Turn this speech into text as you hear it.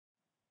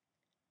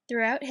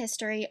Throughout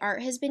history,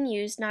 art has been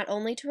used not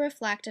only to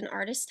reflect an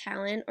artist's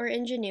talent or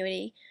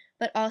ingenuity,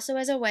 but also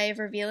as a way of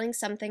revealing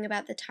something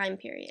about the time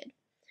period.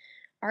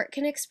 Art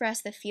can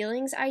express the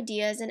feelings,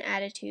 ideas, and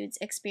attitudes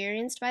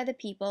experienced by the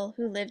people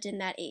who lived in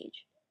that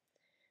age.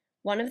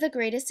 One of the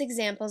greatest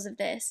examples of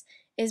this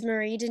is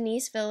Marie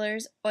Denise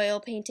Viller's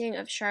oil painting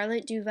of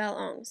Charlotte du Val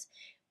Ognes,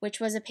 which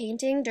was a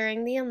painting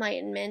during the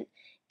Enlightenment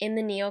in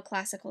the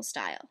neoclassical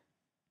style.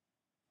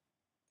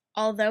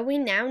 Although we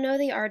now know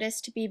the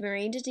artist to be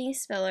Marie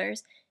Denise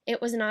Villers,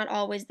 it was not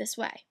always this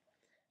way.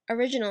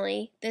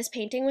 Originally, this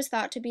painting was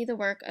thought to be the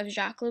work of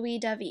Jacques-Louis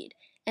David,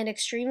 an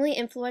extremely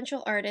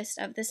influential artist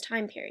of this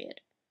time period.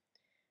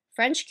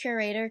 French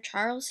curator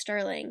Charles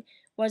Sterling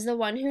was the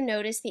one who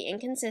noticed the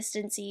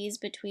inconsistencies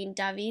between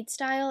David's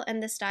style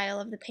and the style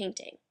of the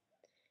painting.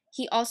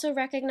 He also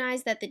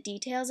recognized that the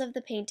details of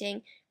the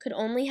painting could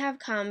only have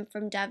come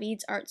from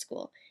David's art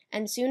school,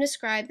 and soon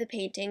ascribed the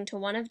painting to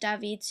one of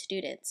David's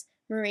students,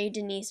 Marie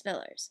Denise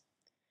Villers.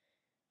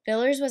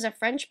 Villers was a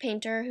French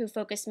painter who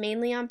focused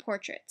mainly on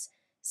portraits.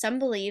 Some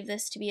believe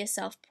this to be a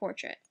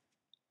self-portrait.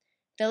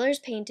 Villers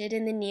painted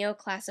in the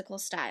neoclassical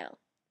style.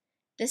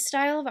 This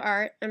style of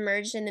art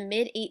emerged in the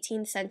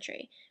mid-18th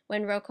century,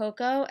 when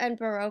Rococo and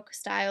Baroque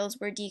styles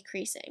were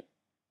decreasing.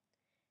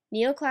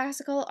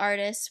 Neoclassical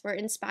artists were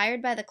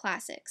inspired by the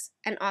classics,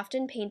 and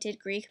often painted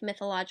Greek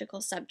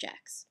mythological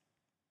subjects.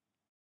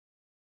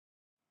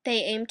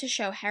 They aimed to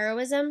show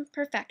heroism,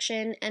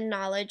 perfection, and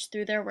knowledge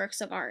through their works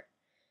of art.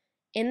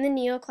 In the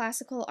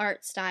neoclassical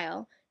art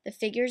style, the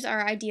figures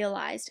are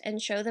idealized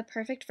and show the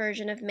perfect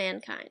version of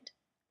mankind.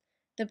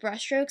 The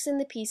brushstrokes in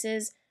the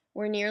pieces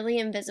were nearly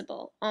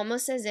invisible,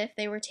 almost as if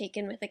they were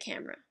taken with a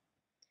camera.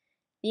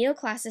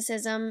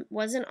 Neoclassicism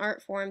was an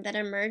art form that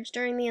emerged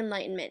during the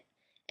Enlightenment,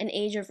 an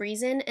age of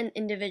reason and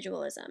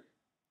individualism.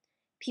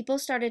 People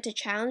started to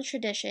challenge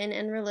tradition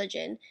and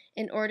religion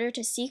in order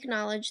to seek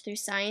knowledge through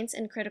science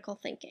and critical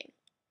thinking.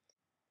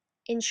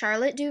 In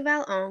Charlotte du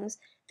Val Ognes,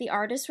 the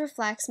artist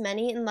reflects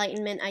many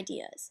Enlightenment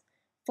ideas.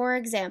 For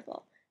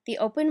example, the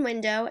open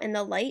window and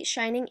the light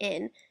shining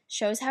in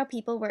shows how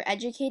people were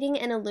educating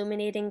and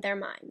illuminating their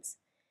minds.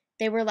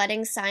 They were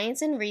letting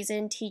science and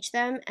reason teach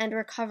them and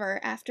recover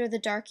after the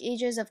dark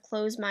ages of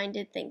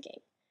closed-minded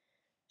thinking.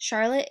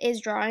 Charlotte is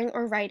drawing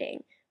or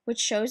writing, which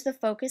shows the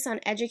focus on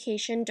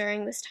education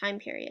during this time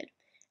period,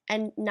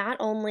 and not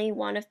only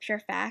one of pure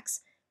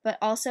facts, but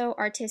also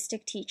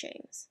artistic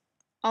teachings.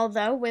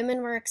 Although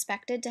women were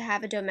expected to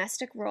have a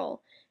domestic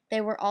role, they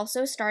were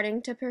also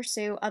starting to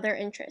pursue other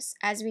interests,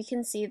 as we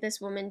can see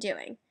this woman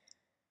doing.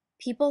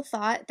 People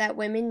thought that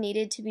women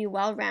needed to be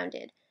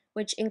well-rounded,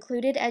 which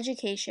included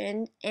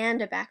education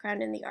and a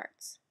background in the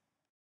arts.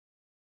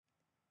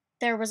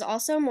 There was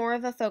also more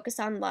of a focus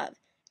on love,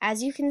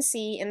 as you can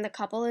see in the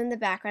couple in the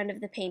background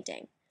of the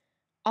painting.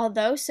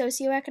 Although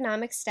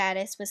socioeconomic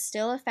status was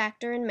still a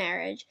factor in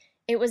marriage,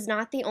 it was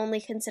not the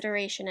only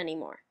consideration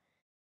anymore.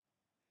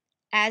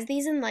 As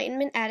these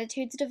Enlightenment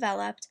attitudes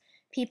developed,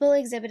 people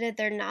exhibited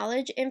their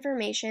knowledge,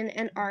 information,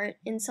 and art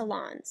in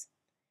salons.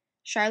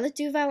 Charlotte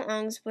du Val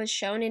Ognes was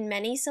shown in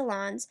many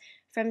salons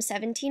from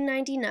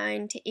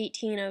 1799 to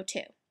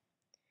 1802.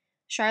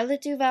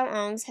 Charlotte du Val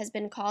Ognes has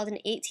been called an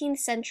 18th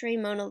century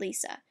Mona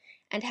Lisa,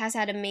 and has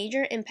had a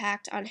major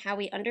impact on how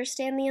we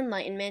understand the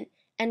Enlightenment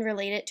and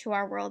relate it to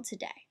our world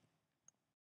today.